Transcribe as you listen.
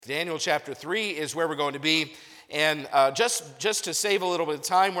Daniel chapter 3 is where we're going to be. And just to save a little bit of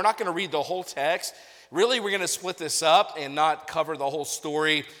time, we're not going to read the whole text. Really, we're going to split this up and not cover the whole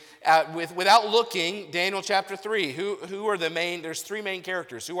story. Without looking, Daniel chapter 3, who are the main, there's three main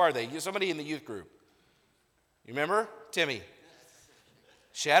characters. Who are they? Somebody in the youth group. You remember? Timmy.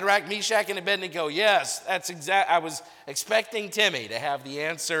 Shadrach, Meshach, and Abednego. Yes, that's exact. I was expecting Timmy to have the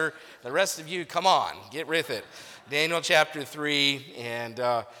answer. The rest of you, come on, get with it. Daniel chapter 3, and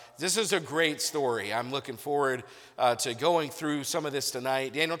this is a great story. I'm looking forward to going through some of this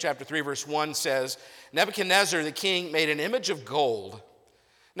tonight. Daniel chapter 3, verse 1 says, Nebuchadnezzar the king made an image of gold.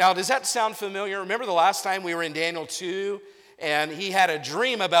 Now, does that sound familiar? Remember the last time we were in Daniel 2, and he had a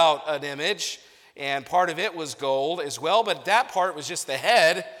dream about an image, and part of it was gold as well, but that part was just the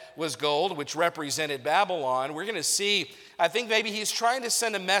head was gold, which represented Babylon. We're going to see, I think maybe he's trying to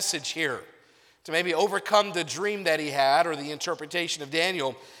send a message here to maybe overcome the dream that he had or the interpretation of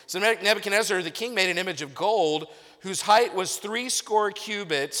Daniel. So Nebuchadnezzar, the king, made an image of gold whose height was 80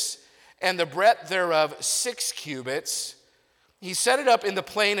 cubits and the breadth thereof 6 cubits. He set it up in the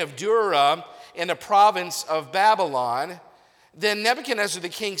plain of Dura in the province of Babylon. Then Nebuchadnezzar the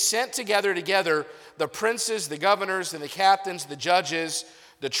king sent together the princes, the governors, and the captains, the judges,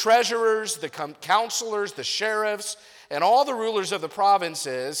 the treasurers, the counselors, the sheriffs, and all the rulers of the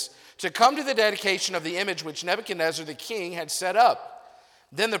provinces to come to the dedication of the image which Nebuchadnezzar the king had set up.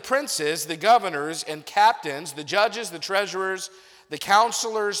 Then the princes, the governors, and captains, the judges, the treasurers, the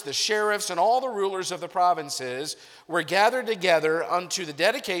counselors, the sheriffs, and all the rulers of the provinces were gathered together unto the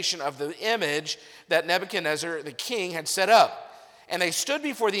dedication of the image that Nebuchadnezzar the king had set up. And they stood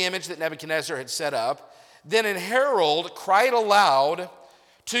before the image that Nebuchadnezzar had set up. Then an herald cried aloud,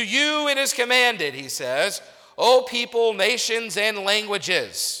 To you it is commanded, he says, O people, nations, and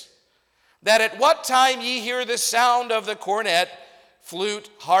languages, that at what time ye hear the sound of the cornet, flute,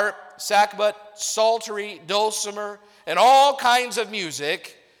 harp, sackbut, psaltery, dulcimer, and all kinds of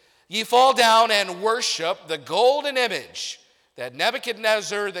music, ye fall down and worship the golden image that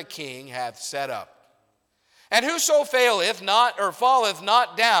Nebuchadnezzar the king hath set up. And whoso faileth not or falleth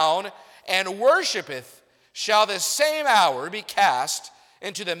not down and worshipeth shall the same hour be cast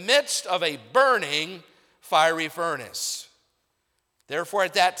into the midst of a burning fiery furnace. Therefore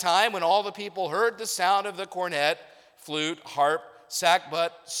at that time when all the people heard the sound of the cornet, flute, harp,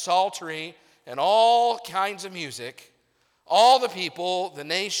 sackbut, psaltery, and all kinds of music, all the people, the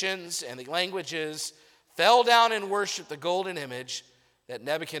nations, and the languages fell down and worshiped the golden image that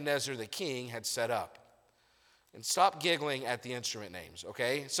Nebuchadnezzar the king had set up. And stop giggling at the instrument names,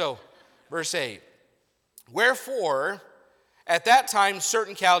 okay? So, verse 8. Wherefore, at that time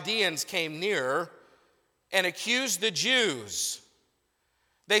certain Chaldeans came near and accused the Jews.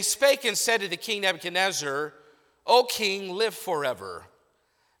 They spake and said to the king Nebuchadnezzar, O king, live forever.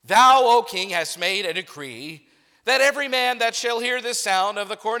 Thou, O king, hast made a decree that every man that shall hear the sound of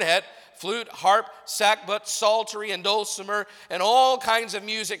the cornet, flute, harp, sackbut, psaltery, and dulcimer, and all kinds of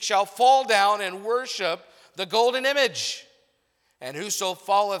music shall fall down and worship the golden image. And whoso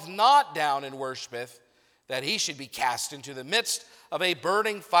falleth not down and worshipeth, that he should be cast into the midst of a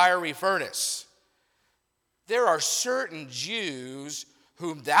burning fiery furnace. There are certain Jews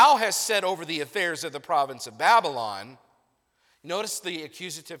whom thou hast set over the affairs of the province of Babylon. Notice the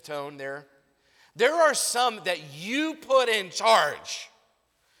accusative tone there. There are some that you put in charge.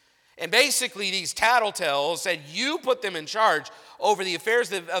 And basically these tattletales said you put them in charge over the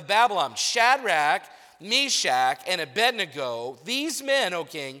affairs of Babylon. Shadrach, Meshach, and Abednego, these men, O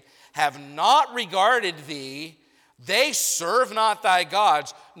king, have not regarded thee. They serve not thy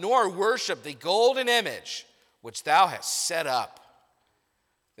gods, nor worship the golden image which thou hast set up.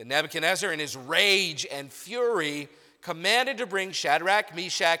 Then Nebuchadnezzar in his rage and fury commanded to bring Shadrach,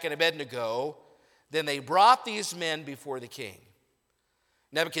 Meshach, and Abednego. Then they brought these men before the king.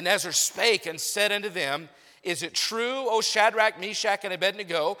 Nebuchadnezzar spake and said unto them, Is it true, O Shadrach, Meshach, and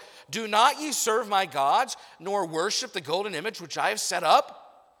Abednego, do not ye serve my gods, nor worship the golden image which I have set up?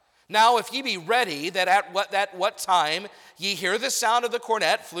 Now if ye be ready, that at what time ye hear the sound of the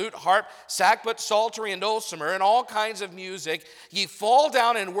cornet, flute, harp, sackbut, psaltery, and dulcimer, and all kinds of music, ye fall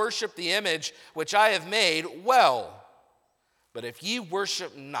down and worship the image which I have made, well. But if ye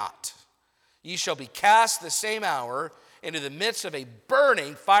worship not, ye shall be cast the same hour into the midst of a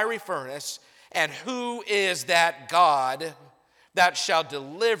burning fiery furnace. And who is that God that shall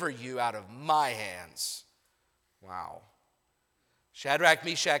deliver you out of my hands? Wow. Shadrach,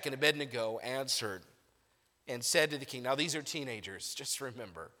 Meshach, and Abednego answered and said to the king. Now these are teenagers, just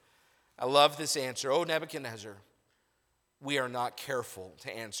remember. I love this answer. O Nebuchadnezzar, we are not careful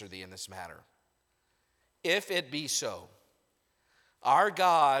to answer thee in this matter. If it be so, Our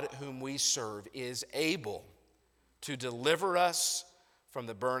God, whom we serve, is able to deliver us from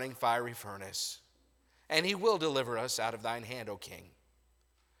the burning fiery furnace, and he will deliver us out of thine hand, O king.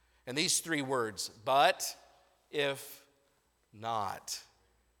 And these three words, but if not,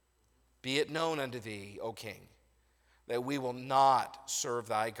 be it known unto thee, O king, that we will not serve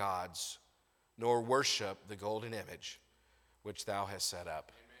thy gods, nor worship the golden image which thou hast set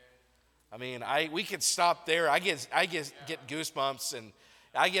up. Amen. I mean, we could stop there. I get goosebumps, and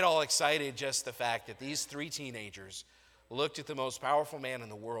I get all excited just the fact that these three teenagers looked at the most powerful man in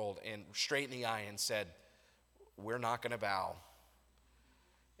the world and straight in the eye and said, we're not going to bow.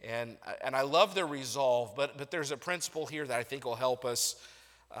 And I love their resolve, but there's a principle here that I think will help us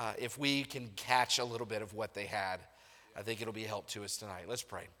if we can catch a little bit of what they had. I think it'll be a help to us tonight. Let's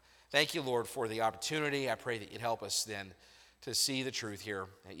pray. Thank you, Lord, for the opportunity. I pray that you'd help us then to see the truth here,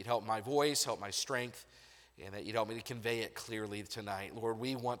 that you'd help my voice, help my strength, and that you'd help me to convey it clearly tonight. Lord,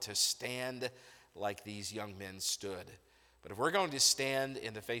 we want to stand like these young men stood. But if we're going to stand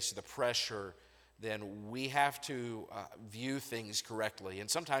in the face of the pressure, then we have to view things correctly. And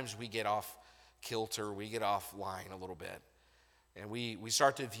sometimes we get off kilter, we get off line a little bit. And we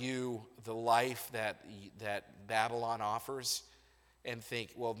start to view the life that Babylon offers and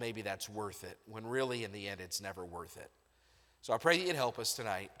think, well, maybe that's worth it, when really in the end it's never worth it. So I pray that you'd help us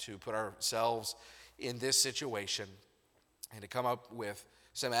tonight to put ourselves in this situation and to come up with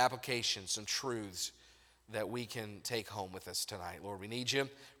some applications, some truths that we can take home with us tonight. Lord, we need you.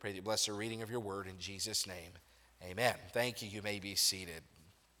 Pray that you bless the reading of your word in Jesus' name. Amen. Thank you. You may be seated.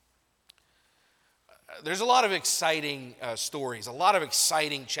 There's a lot of exciting stories, a lot of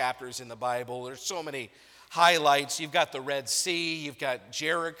exciting chapters in the Bible. There's so many highlights. You've got the Red Sea, you've got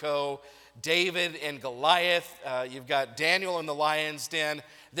Jericho, David and Goliath, you've got Daniel in the lion's den,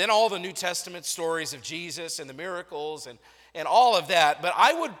 then all the New Testament stories of Jesus and the miracles and all of that. But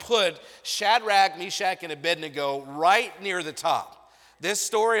I would put Shadrach, Meshach, and Abednego right near the top. This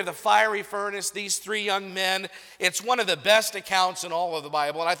story of the fiery furnace, these three young men, it's one of the best accounts in all of the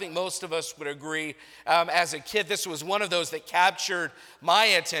Bible, and I think most of us would agree. As a kid, this was one of those that captured my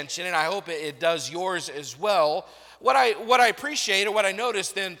attention, and I hope it does yours as well. What I appreciate, or what I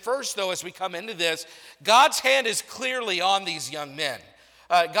noticed then first, though, as we come into this, God's hand is clearly on these young men.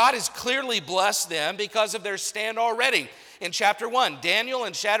 God has clearly blessed them because of their stand already. In chapter 1, Daniel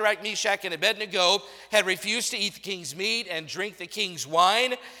and Shadrach, Meshach, and Abednego had refused to eat the king's meat and drink the king's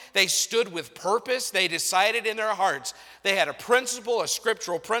wine. They stood with purpose. They decided in their hearts. They had a principle, a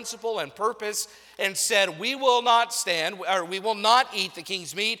scriptural principle and purpose, and said, we will not stand, or we will not eat the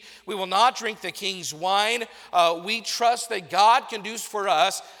king's meat. We will not drink the king's wine. We trust that God can do for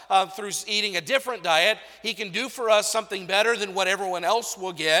us through eating a different diet. He can do for us something better than what everyone else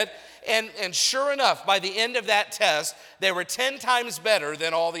will get. And sure enough, by the end of that test, they were 10 times better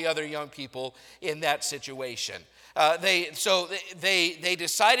than all the other young people in that situation. They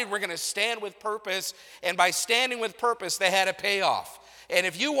decided we're going to stand with purpose, and by standing with purpose, they had a payoff. And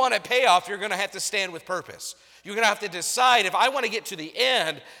if you want a payoff, you're going to have to stand with purpose. You're going to have to decide, if I want to get to the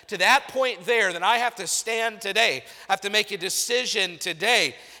end, to that point there, then I have to stand today. I have to make a decision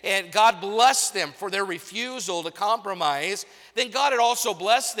today. And God blessed them for their refusal to compromise. Then God had also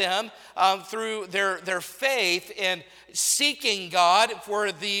blessed them through their faith in seeking God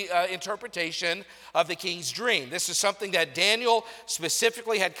for the interpretation of the king's dream. This is something that Daniel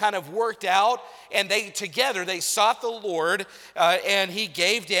specifically had kind of worked out, and they sought the Lord, and he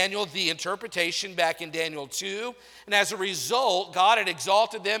gave Daniel the interpretation back in Daniel 2. And as a result, God had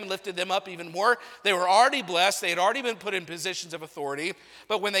exalted them and lifted them up even more. They were already blessed. They had already been put in positions of authority.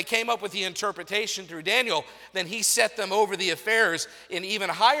 But when they came up with the interpretation through Daniel, then he set them over the affairs in even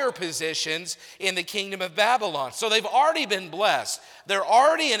higher positions in the kingdom of Babylon. So they've already been blessed. They're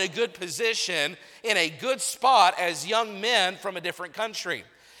already in a good position, in a good spot as young men from a different country.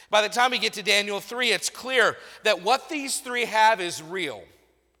 By the time we get to Daniel 3, it's clear that what these three have is real.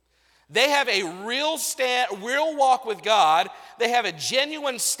 They have a real walk with God. They have a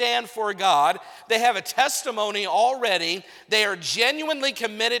genuine stand for God. They have a testimony already. They are genuinely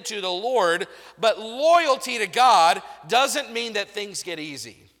committed to the Lord. But loyalty to God doesn't mean that things get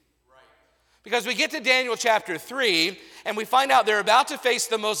easy. Because we get to Daniel chapter 3, and we find out they're about to face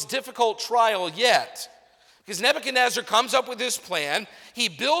the most difficult trial yet. Because Nebuchadnezzar comes up with this plan. He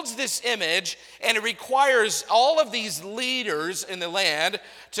builds this image, and it requires all of these leaders in the land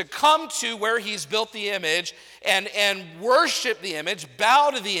to come to where he's built the image and worship the image, bow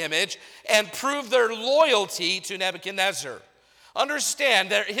to the image, and prove their loyalty to Nebuchadnezzar.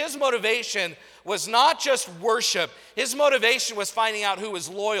 Understand that his motivation was not just worship. His motivation was finding out who was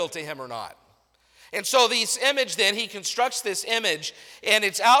loyal to him or not. And so this image then, he constructs this image, and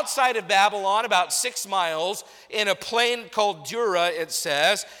it's outside of Babylon, about 6 miles, in a plain called Dura, it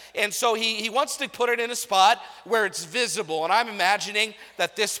says. And so he wants to put it in a spot where it's visible. And I'm imagining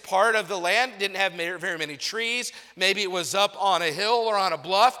that this part of the land didn't have very many trees. Maybe it was up on a hill or on a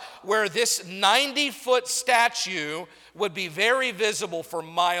bluff, where this 90-foot statue would be very visible for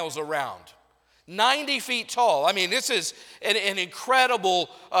miles around. 90 feet tall. I mean, this is an incredible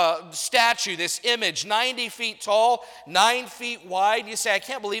statue, this image, 90 feet tall, 9 feet wide. You say, I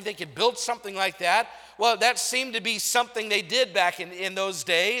can't believe they could build something like that. Well, that seemed to be something they did back in those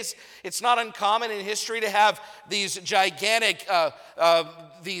days. It's not uncommon in history to have these gigantic,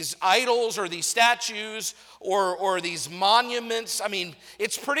 these idols or these statues or these monuments. I mean,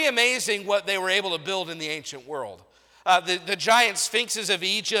 it's pretty amazing what they were able to build in the ancient world. The giant sphinxes of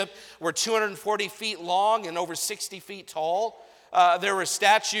Egypt were 240 feet long and over 60 feet tall. There were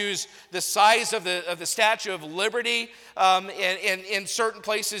statues the size of the Statue of Liberty in certain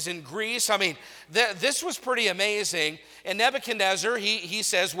places in Greece. I mean, this was pretty amazing. And Nebuchadnezzar, he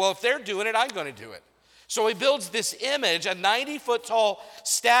says, well, if they're doing it, I'm going to do it. So he builds this image, a 90-foot tall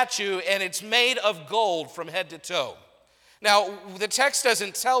statue, and it's made of gold from head to toe. Now, the text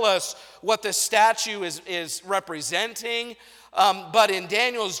doesn't tell us what the statue is representing, but in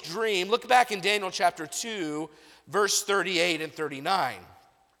Daniel's dream, look back in Daniel chapter 2, verse 38 and 39.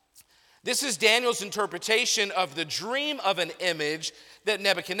 This is Daniel's interpretation of the dream of an image that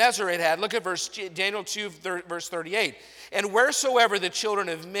Nebuchadnezzar had had. Look at Daniel 2, verse 38. And wheresoever the children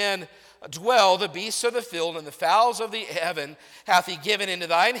of men dwell, the beasts of the field and the fowls of the heaven hath he given into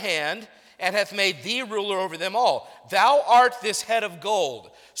thine hand, and hath made thee ruler over them all. Thou art this head of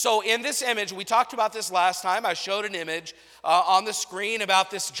gold. So in this image, we talked about this last time. I showed an image on the screen about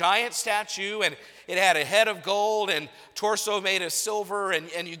this giant statue, and it had a head of gold and torso made of silver,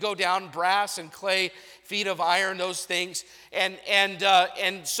 and you go down brass and clay, feet of iron, those things. And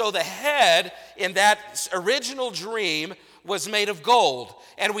so the head in that original dream was made of gold.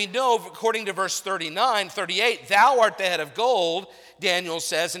 And we know, according to verse 38, thou art the head of gold, Daniel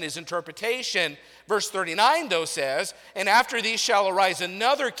says in his interpretation. Verse 39, though, says, and after thee shall arise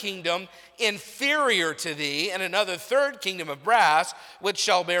another kingdom inferior to thee, and another third kingdom of brass, which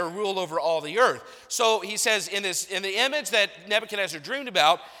shall bear rule over all the earth. So he says in the image that Nebuchadnezzar dreamed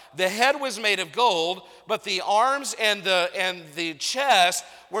about, the head was made of gold, but the arms and the chest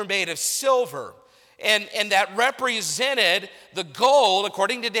were made of silver. And that represented the gold,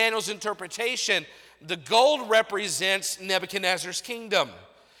 according to Daniel's interpretation, the gold represents Nebuchadnezzar's kingdom.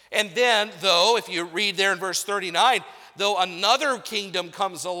 And then, though, if you read there in verse 39, though another kingdom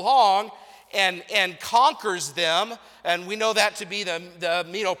comes along and conquers them, and we know that to be the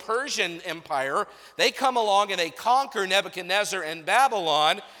Medo-Persian Empire, they come along and they conquer Nebuchadnezzar and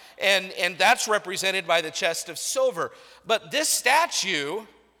Babylon, and that's represented by the chest of silver. But this statue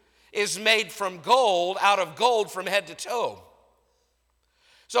is made from gold, out of gold from head to toe.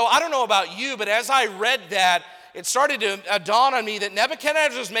 So I don't know about you, but as I read that, it started to dawn on me that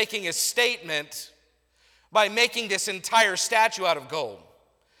Nebuchadnezzar is making a statement by making this entire statue out of gold.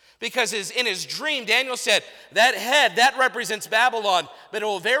 Because in his dream, Daniel said, that head, that represents Babylon, but it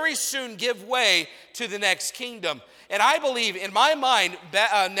will very soon give way to the next kingdom. And I believe, in my mind,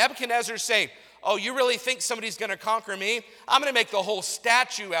 Nebuchadnezzar is saying, oh, you really think somebody's going to conquer me? I'm going to make the whole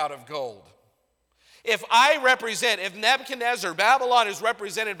statue out of gold. If Nebuchadnezzar, Babylon is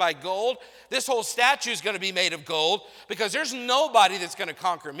represented by gold, this whole statue is going to be made of gold because there's nobody that's going to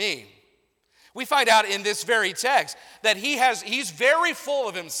conquer me. We find out in this very text that he's very full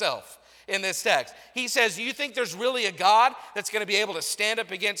of himself in this text. He says, you think there's really a God that's going to be able to stand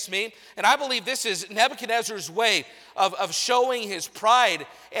up against me? And I believe this is Nebuchadnezzar's way of showing his pride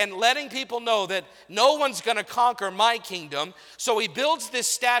and letting people know that no one's going to conquer my kingdom. So he builds this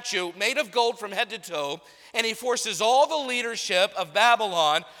statue made of gold from head to toe, and he forces all the leadership of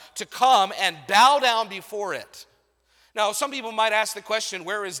Babylon to come and bow down before it. Now, some people might ask the question,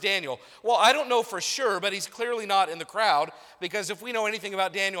 where is Daniel? Well, I don't know for sure, but he's clearly not in the crowd, because if we know anything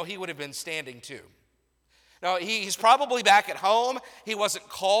about Daniel, he would have been standing too. Now, he's probably back at home. He wasn't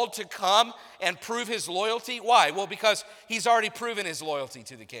called to come and prove his loyalty. Why? Well, because he's already proven his loyalty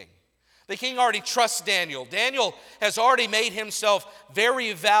to the king. The king already trusts Daniel. Daniel has already made himself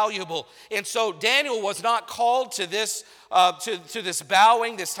very valuable. And so Daniel was not called to this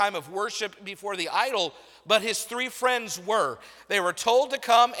bowing, this time of worship before the idol, but his three friends were. They were told to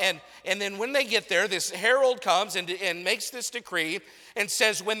come, and then when they get there, this herald comes and makes this decree and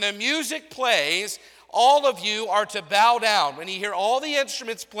says, when the music plays, all of you are to bow down. When you hear all the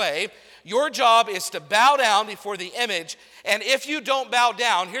instruments play, your job is to bow down before the image. And if you don't bow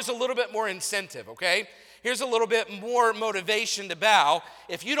down, here's a little bit more incentive, okay? Here's a little bit more motivation to bow.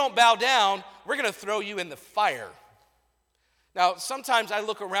 If you don't bow down, we're going to throw you in the fire. Now, sometimes I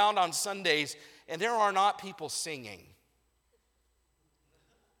look around on Sundays and there are not people singing.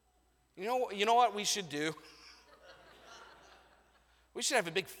 You know what we should do? We should have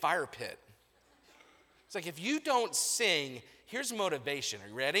a big fire pit. It's like, if you don't sing, here's motivation. Are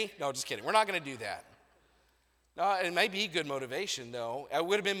you ready? No, just kidding. We're not going to do that. No, it may be good motivation, though. It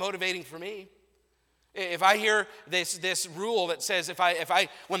would have been motivating for me. If I hear this rule that says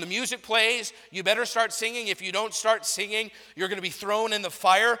when the music plays, you better start singing. If you don't start singing, you're going to be thrown in the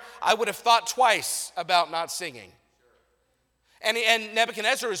fire. I would have thought twice about not singing. And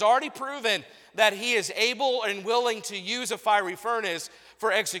Nebuchadnezzar has already proven that he is able and willing to use a fiery furnace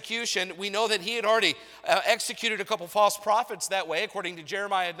for execution. We know that he had already executed a couple false prophets that way, according to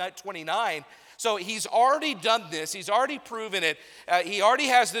Jeremiah 29. So he's already done this. He's already proven it. He already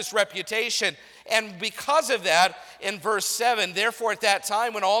has this reputation. And because of that, in verse 7, therefore at that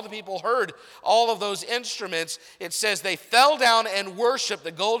time when all the people heard all of those instruments, it says they fell down and worshiped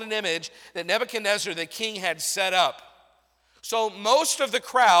the golden image that Nebuchadnezzar the king had set up. So most of the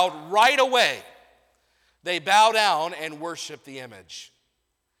crowd, right away, they bow down and worship the image.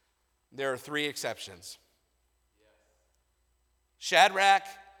 There are 3 exceptions. Shadrach,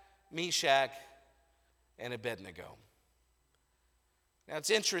 Meshach, and Abednego. Now it's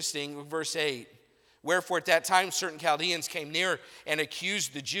interesting, verse 8. Wherefore at that time certain Chaldeans came near and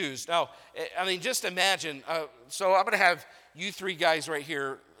accused the Jews. Now, I mean, just imagine. So I'm going to have you 3 guys right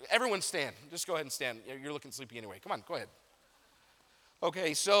here. Everyone stand. Just go ahead and stand. You're looking sleepy anyway. Come on, go ahead.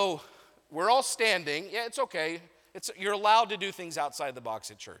 Okay, so we're all standing. Yeah, it's okay. You're allowed to do things outside the box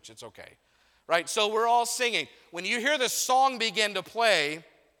at church. It's okay. Right? So we're all singing. When you hear the song begin to play,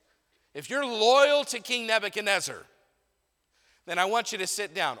 if you're loyal to King Nebuchadnezzar, then I want you to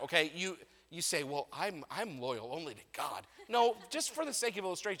sit down. Okay, you say, well, I'm loyal only to God. No, just for the sake of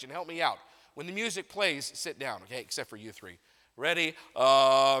illustration, help me out. When the music plays, sit down, okay, except for you 3. Ready?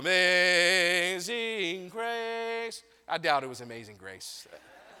 Amazing grace. I doubt it was Amazing Grace.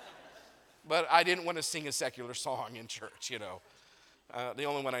 But I didn't want to sing a secular song in church, you know. The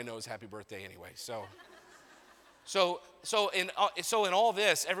only one I know is Happy Birthday anyway. So in all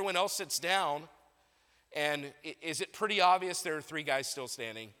this, everyone else sits down, and is it pretty obvious there are 3 guys still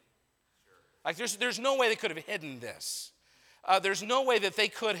standing? Like there's no way they could have hidden this. There's no way that they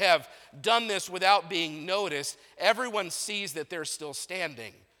could have done this without being noticed. Everyone sees that they're still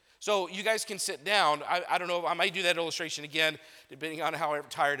standing. So you guys can sit down. I don't know, I might do that illustration again, depending on how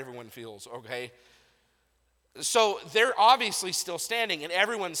tired everyone feels, okay? So they're obviously still standing, and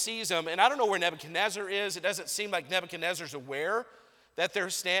everyone sees them. And I don't know where Nebuchadnezzar is. It doesn't seem like Nebuchadnezzar's aware that they're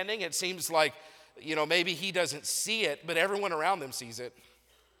standing. It seems like, maybe he doesn't see it, but everyone around them sees it.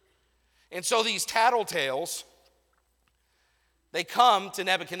 And so these tattletales, they come to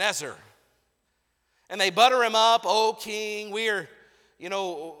Nebuchadnezzar. And they butter him up. Oh, king,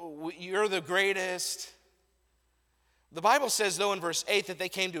 you're the greatest. The Bible says, though, in verse 8 that they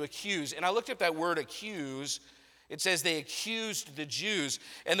came to accuse. And I looked up that word accuse. It says they accused the Jews.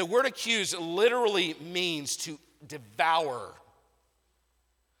 And the word accuse literally means to devour,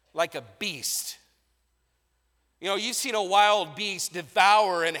 like a beast. You've seen a wild beast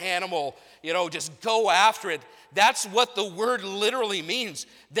devour an animal, just go after it. That's what the word literally means.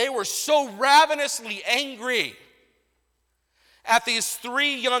 They were so ravenously angry at these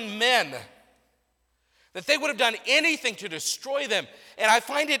 3 young men that they would have done anything to destroy them. And I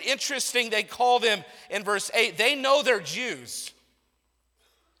find it interesting they call them, in verse 8, they know they're Jews.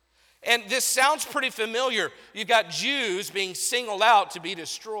 And this sounds pretty familiar. You've got Jews being singled out to be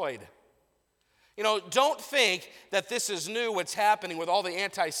destroyed. Don't think that this is new, what's happening with all the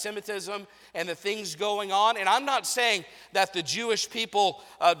anti-Semitism and the things going on. And I'm not saying that the Jewish people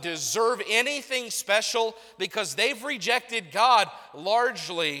deserve anything special because they've rejected God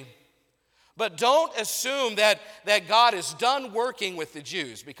largely. But don't assume that God is done working with the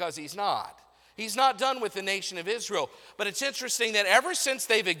Jews, because he's not. He's not done with the nation of Israel. But it's interesting that ever since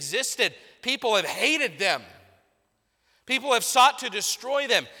they've existed, people have hated them. People have sought to destroy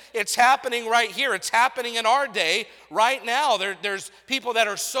them. It's happening right here. It's happening in our day right now. There's people that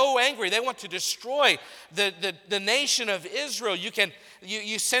are so angry. They want to destroy the nation of Israel.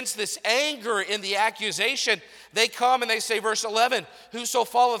 You sense this anger in the accusation. They come and they say, verse 11, whoso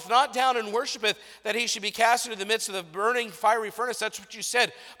falleth not down and worshipeth, that he should be cast into the midst of the burning fiery furnace. That's what you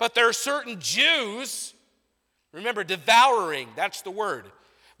said. But there are certain Jews, remember, devouring, that's the word.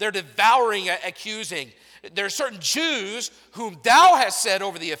 They're devouring, accusing. There are certain Jews whom thou hast set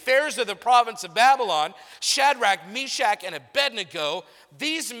over the affairs of the province of Babylon, Shadrach, Meshach, and Abednego.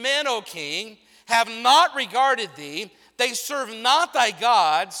 These men, O king, have not regarded thee. They serve not thy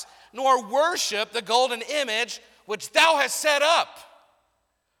gods, nor worship the golden image which thou hast set up.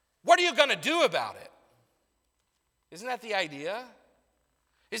 What are you going to do about it? Isn't that the idea?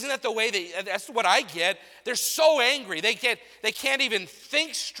 Isn't that the way that's what I get? They're so angry. They can't even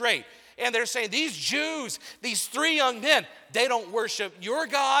think straight. And they're saying, these Jews, these three young men, they don't worship your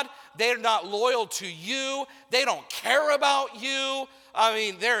God. They're not loyal to you. They don't care about you. I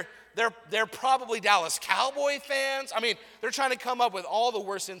mean, they're probably Dallas Cowboy fans. I mean, they're trying to come up with all the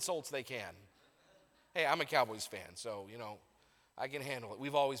worst insults they can. Hey, I'm a Cowboys fan, so, I can handle it.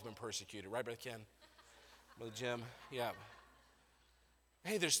 We've always been persecuted, right, Brother Ken? Brother Jim? Yeah.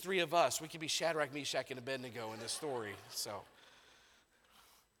 Hey, there's three of us. We could be Shadrach, Meshach, and Abednego in this story. So,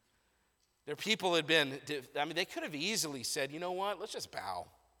 their people had been, they could have easily said, you know what, let's just bow.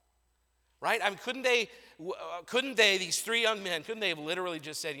 Right? I mean, couldn't they, these three young men, couldn't they have literally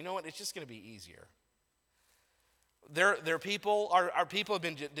just said, you know what, it's just going to be easier. Their people, our people have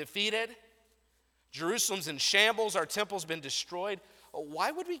been defeated. Jerusalem's in shambles. Our temple's been destroyed.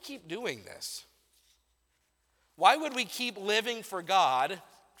 Why would we keep doing this? Why would we keep living for God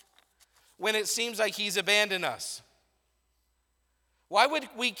when it seems like he's abandoned us? Why would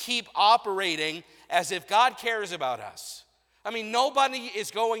we keep operating as if God cares about us? I mean, nobody is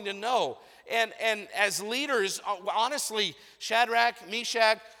going to know. And as leaders, honestly, Shadrach,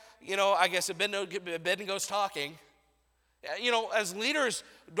 Meshach, I guess Abednego's talking. As leaders,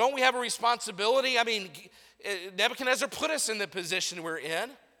 don't we have a responsibility? I mean, Nebuchadnezzar put us in the position we're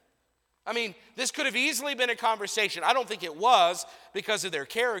in. I mean, this could have easily been a conversation. I don't think it was because of their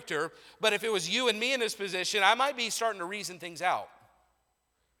character, but if it was you and me in this position, I might be starting to reason things out.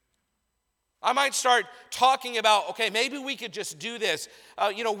 I might start talking about, okay, maybe we could just do this.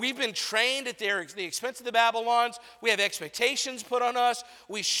 We've been trained at the expense of the Babylons. We have expectations put on us.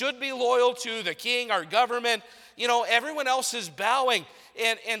 We should be loyal to the king, our government. Everyone else is bowing.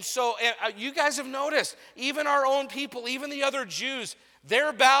 And so you guys have noticed, even our own people, even the other Jews,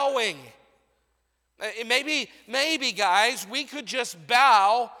 they're bowing. Maybe, guys, we could just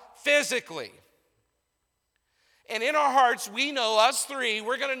bow physically. And in our hearts, we know, us three,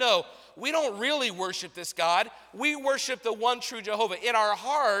 we're going to know, we don't really worship this God. We worship the one true Jehovah. In our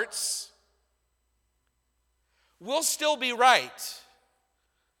hearts, we'll still be right.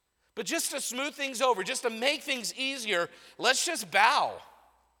 But just to smooth things over, just to make things easier, let's just bow.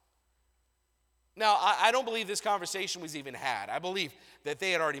 Now, I don't believe this conversation was even had. I believe that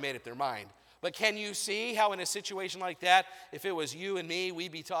they had already made up their mind. But can you see how in a situation like that, if it was you and me,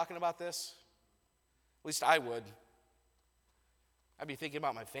 we'd be talking about this? At least I would. I'd be thinking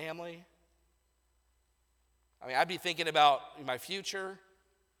about my family. I'd be thinking about my future.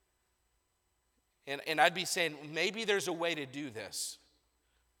 And I'd be saying, maybe there's a way to do this.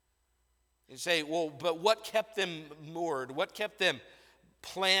 You say, well, but what kept them moored? What kept them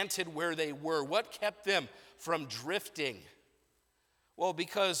planted where they were? What kept them from drifting? Well,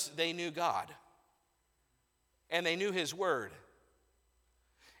 because they knew God. And they knew his word.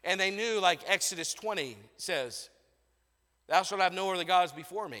 And they knew, like Exodus 20 says, thou shalt have no other gods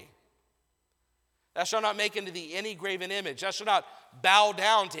before me. Thou shalt not make unto thee any graven image. Thou shalt not bow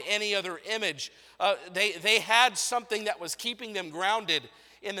down to any other image. They had something that was keeping them grounded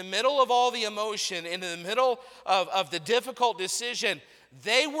in the middle of all the emotion, in the middle of the difficult decision.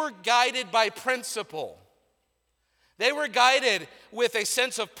 They were guided by principle. They were guided with a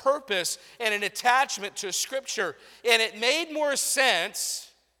sense of purpose and an attachment to Scripture. And it made more sense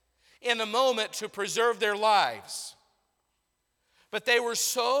in the moment to preserve their lives. But they were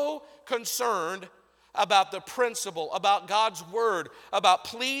so concerned about the principle, about God's word, about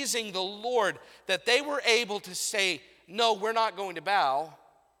pleasing the Lord, that they were able to say, no, we're not going to bow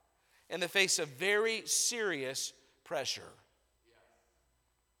in the face of very serious pressure.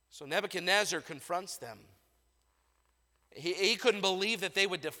 So Nebuchadnezzar confronts them. He couldn't believe that they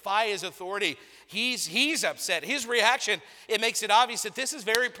would defy his authority. He's upset. His reaction, it makes it obvious that this is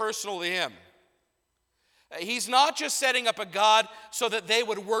very personal to him. He's not just setting up a God so that they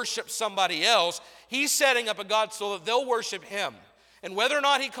would worship somebody else. He's setting up a God so that they'll worship him. And whether or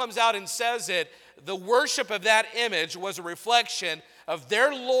not he comes out and says it, the worship of that image was a reflection of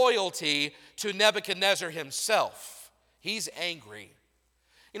their loyalty to Nebuchadnezzar himself. He's angry.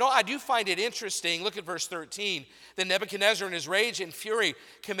 You know, I do find it interesting. Look at verse 13. Then Nebuchadnezzar in his rage and fury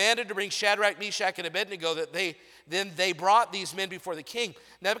commanded to bring Shadrach, Meshach, and Abednego, then they brought these men before the king.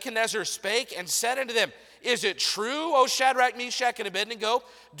 Nebuchadnezzar spake and said unto them, Is it true, O Shadrach, Meshach, and Abednego?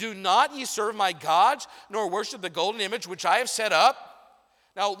 Do not ye serve my gods, nor worship the golden image which I have set up?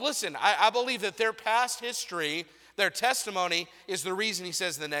 Now listen, I believe that their past history, their testimony, is the reason he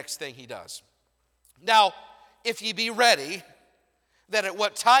says the next thing he does. Now, if ye be ready, that at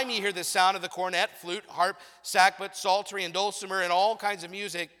what time ye hear the sound of the cornet, flute, harp, sackbut, psaltery, and dulcimer, and all kinds of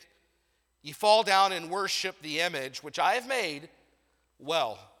music, ye fall down and worship the image which I have made.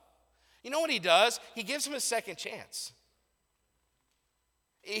 Well, you know what he does? He gives him a second chance.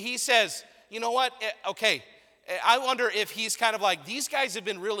 He says, you know what? Okay, I wonder if he's kind of like, these guys have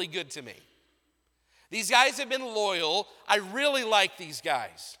been really good to me. These guys have been loyal. I really like these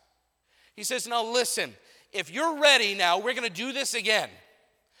guys. He says, now listen, if you're ready now, we're going to do this again.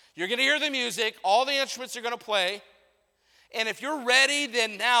 You're going to hear the music. All the instruments are going to play. And if you're ready,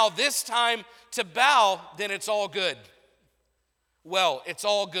 then now, this time to bow, then it's all good. Well, it's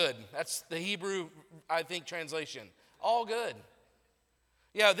all good. That's the Hebrew, I think, translation. All good.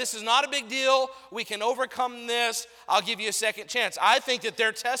 Yeah, this is not a big deal. We can overcome this. I'll give you a second chance. I think that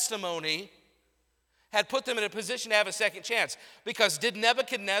their testimony had put them in a position to have a second chance. Because did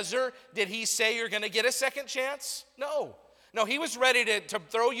Nebuchadnezzar, did he say you're going to get a second chance? No. No, he was ready to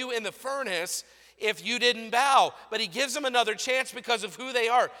throw you in the furnace if you didn't bow. But he gives them another chance because of who they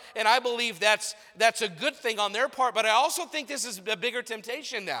are. And I believe that's a good thing on their part. But I also think this is a bigger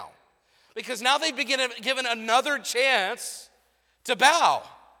temptation now. Because now they've been given another chance to bow.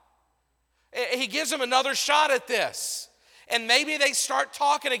 He gives them another shot at this. And maybe they start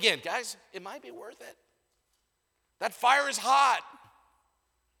talking again. Guys, it might be worth it. That fire is hot.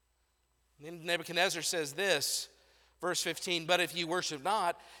 And then Nebuchadnezzar says this, verse 15, But if ye worship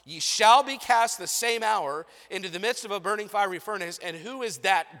not, ye shall be cast the same hour into the midst of a burning fiery furnace. And who is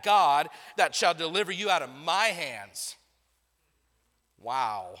that God that shall deliver you out of my hands?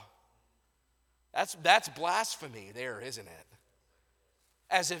 Wow. That's blasphemy there, isn't it?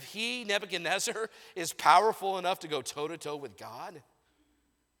 As if he, Nebuchadnezzar, is powerful enough to go toe-to-toe with God?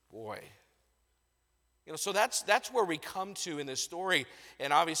 Boy. You know, so that's where we come to in this story.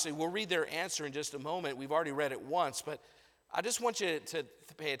 And obviously, we'll read their answer in just a moment. We've already read it once, but I just want you to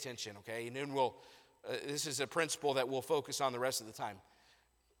pay attention, okay? And then this is a principle that we'll focus on the rest of the time.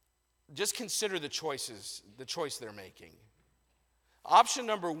 Just consider the choice they're making. Option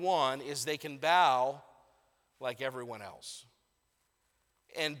number one is they can bow like everyone else.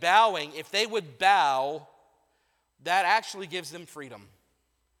 And bowing, if they would bow, that actually gives them freedom.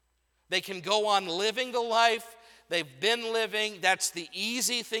 They can go on living the life they've been living. That's the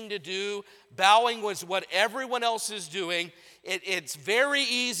easy thing to do. Bowing was what everyone else is doing. It's very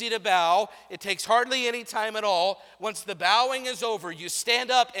easy to bow. It takes hardly any time at all. Once the bowing is over, you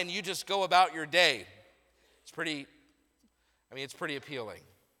stand up and you just go about your day. It's pretty appealing.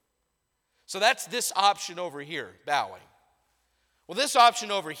 So that's this option over here, bowing. Well, this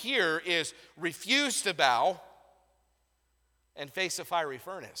option over here is refuse to bow and face a fiery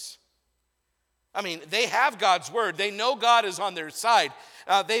furnace. I mean, they have God's word. They know God is on their side.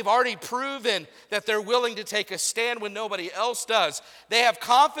 They've already proven that they're willing to take a stand when nobody else does. They have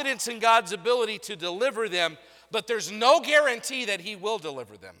confidence in God's ability to deliver them, but there's no guarantee that he will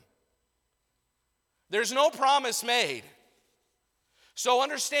deliver them. There's no promise made. So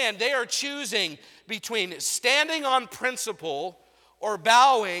understand, they are choosing between standing on principle or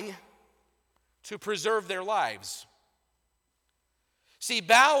bowing to preserve their lives. See,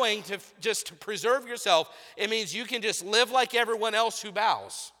 bowing to preserve yourself, it means you can just live like everyone else who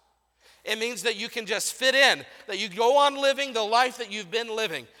bows. It means that you can just fit in, that you go on living the life that you've been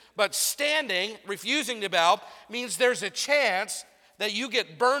living. But standing, refusing to bow, means there's a chance that you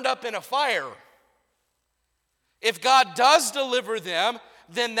get burned up in a fire. If God does deliver them,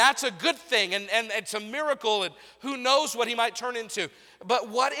 then that's a good thing, and it's a miracle, and who knows what he might turn into. But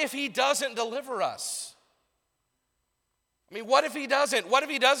what if he doesn't deliver us? I mean, what if he doesn't? What if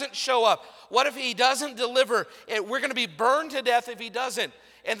he doesn't show up? What if he doesn't deliver? We're going to be burned to death if he doesn't.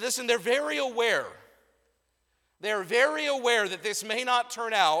 And listen, they're very aware. They're very aware that this may not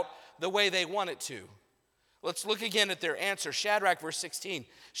turn out the way they want it to. Let's look again at their answer. Shadrach, verse 16.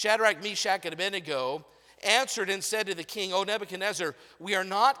 Shadrach, Meshach, and Abednego answered and said to the king, O Nebuchadnezzar, we are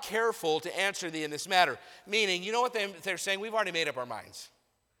not careful to answer thee in this matter. Meaning, you know what they're saying? We've already made up our minds.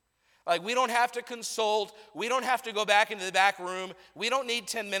 Like, we don't have to consult. We don't have to go back into the back room. We don't need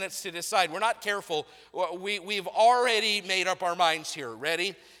 10 minutes to decide. We're not careful. We've already made up our minds here.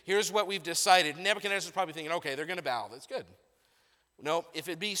 Ready? Here's what we've decided. Nebuchadnezzar's probably thinking, okay, they're going to bow. That's good. No, if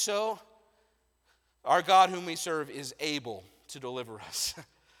it be so, our God whom we serve is able to deliver us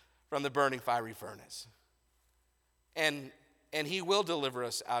from the burning fiery furnace. And he will deliver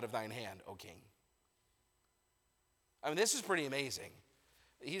us out of thine hand, O king. I mean, this is pretty amazing.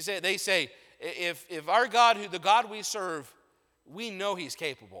 They say, if our God, the God we serve, we know he's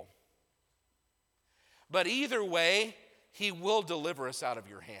capable. But either way, he will deliver us out of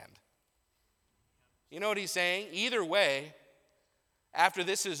your hand. You know what he's saying? Either way, after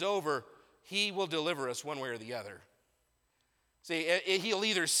this is over, he will deliver us one way or the other. See, he'll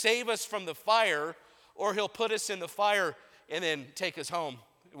either save us from the fire, or he'll put us in the fire and then take us home.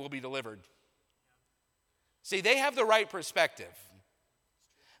 We'll be delivered. See, they have the right perspective.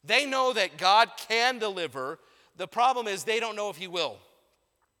 They know that God can deliver. The problem is they don't know if he will.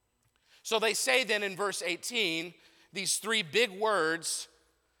 So they say then in verse 18, these three big words,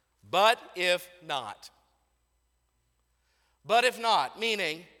 but if not. But if not,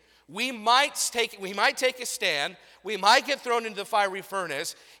 meaning we might take a stand, we might get thrown into the fiery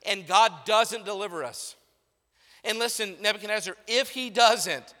furnace, and God doesn't deliver us. And listen, Nebuchadnezzar, if he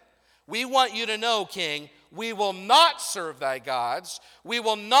doesn't, we want you to know, king, we will not serve thy gods. We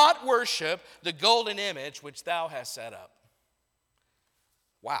will not worship the golden image which thou hast set up.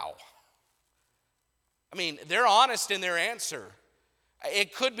 Wow. I mean, they're honest in their answer.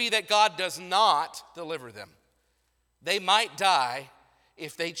 It could be that God does not deliver them. They might die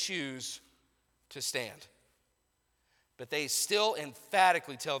if they choose to stand. But they still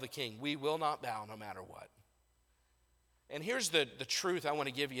emphatically tell the king, we will not bow no matter what. And here's the truth I want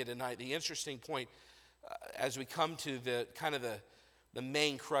to give you tonight, the interesting point as we come to the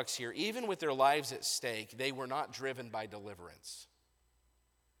main crux here. Even with their lives at stake, they were not driven by deliverance.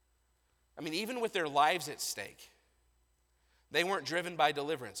 I mean, even with their lives at stake, they weren't driven by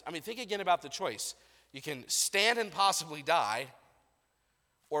deliverance. I mean, think again about the choice. You can stand and possibly die,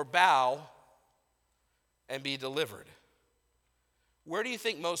 or bow and be delivered. Where do you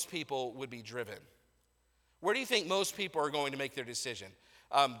think most people would be driven? Where do you think most people are going to make their decision?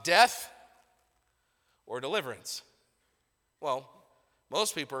 Death or deliverance? Well,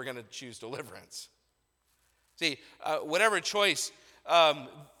 most people are going to choose deliverance. See, whatever choice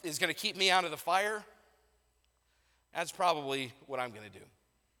is going to keep me out of the fire, that's probably what I'm going to do.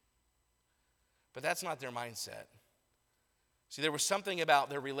 But that's not their mindset. See, there was something about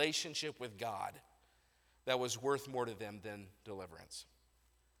their relationship with God that was worth more to them than deliverance.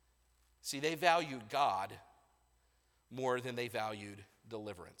 See, they valued God more than they valued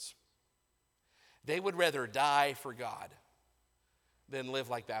deliverance. They would rather die for God than live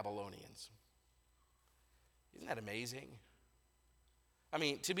like Babylonians. Isn't that amazing? I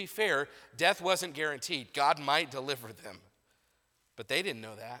mean, to be fair, death wasn't guaranteed. God might deliver them, but they didn't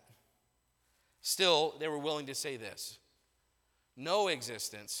know that. Still, they were willing to say this: no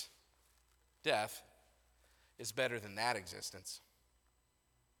existence, death, is better than that existence.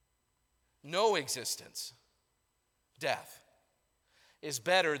 No existence, death, is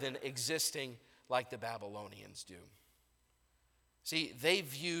better than existing like the Babylonians do. See, they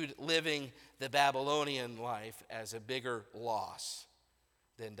viewed living the Babylonian life as a bigger loss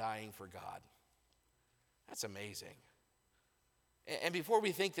than dying for God. That's amazing. And before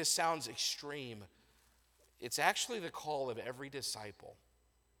we think this sounds extreme, it's actually the call of every disciple.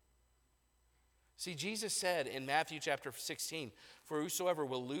 See, Jesus said in Matthew chapter 16, for whosoever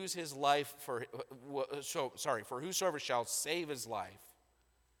will lose his life for whosoever shall save his life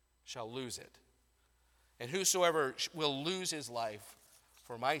shall lose it. And whosoever will lose his life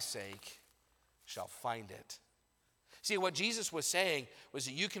for my sake shall find it. See, what Jesus was saying was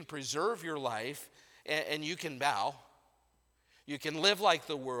that you can preserve your life and you can bow. You can live like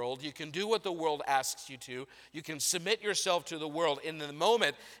the world. You can do what the world asks you to. You can submit yourself to the world. In the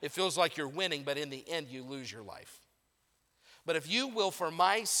moment, it feels like you're winning, but in the end, you lose your life. But if you will, for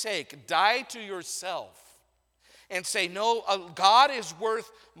my sake, die to yourself and say, no, God is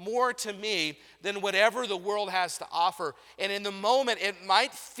worth more to me than whatever the world has to offer. And in the moment, it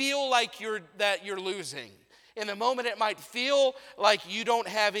might feel like you're losing. In the moment, it might feel like you don't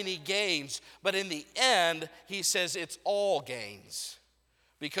have any gains, but in the end, he says it's all gains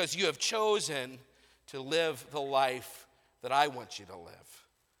because you have chosen to live the life that I want you to live.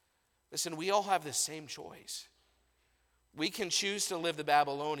 Listen, we all have the same choice. We can choose to live the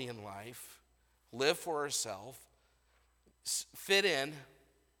Babylonian life, live for ourselves, fit in,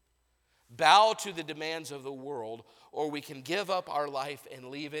 bow to the demands of the world, or we can give up our life and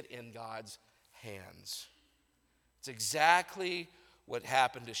leave it in God's hands. It's exactly what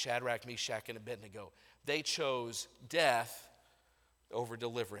happened to Shadrach, Meshach, and Abednego. They chose death over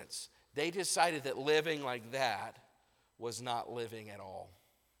deliverance. They decided that living like that was not living at all.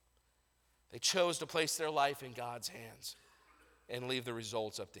 They chose to place their life in God's hands and leave the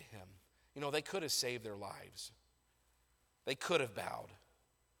results up to him. You know, they could have saved their lives. They could have bowed,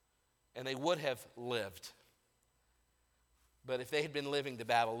 and they would have lived. But if they had been living the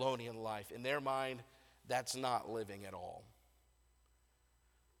Babylonian life, in their mind, that's not living at all.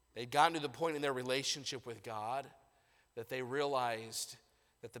 They'd gotten to the point in their relationship with God that they realized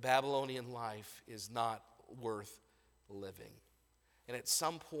that the Babylonian life is not worth living. And at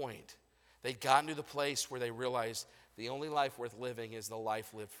some point, they'd gotten to the place where they realized the only life worth living is the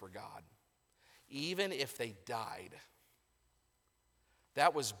life lived for God. Even if they died,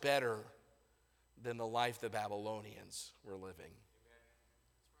 that was better than the life the Babylonians were living.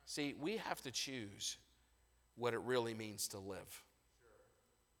 See, we have to choose what it really means to live.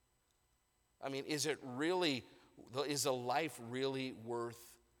 I mean, is a life really worth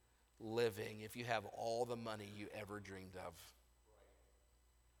living if you have all the money you ever dreamed of?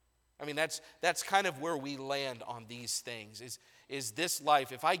 I mean, that's kind of where we land on these things. Is this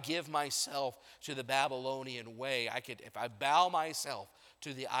life, if I give myself to the Babylonian way, if I bow myself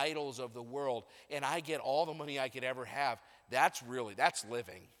to the idols of the world and I get all the money I could ever have, that's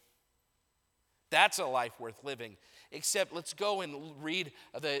living. That's a life worth living. Except let's go and read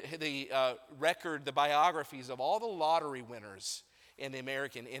the record, the biographies of all the lottery winners in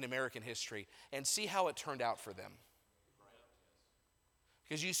American history and see how it turned out for them.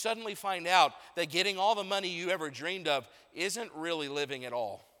 Because you suddenly find out that getting all the money you ever dreamed of isn't really living at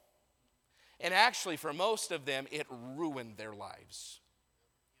all. And actually, for most of them, it ruined their lives.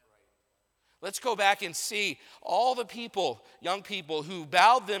 Let's go back and see all the people, young people, who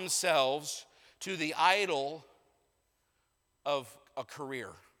bowed themselves to the idol of a career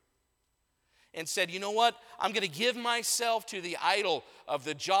and said, you know what, I'm going to give myself to the idol of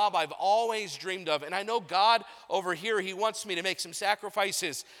the job I've always dreamed of. And I know God over here, he wants me to make some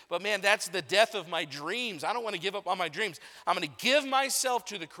sacrifices, but man, that's the death of my dreams. I don't want to give up on my dreams. I'm going to give myself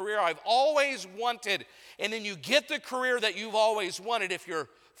to the career I've always wanted. And then you get the career that you've always wanted if you're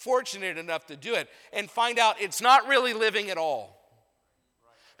fortunate enough to do it, and find out it's not really living at all.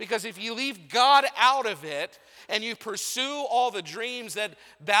 Because if you leave God out of it and you pursue all the dreams that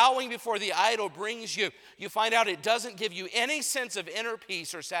bowing before the idol brings you, you find out it doesn't give you any sense of inner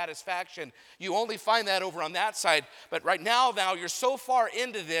peace or satisfaction. You only find that over on that side. But right now you're so far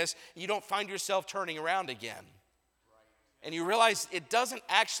into this, you don't find yourself turning around again. And you realize it doesn't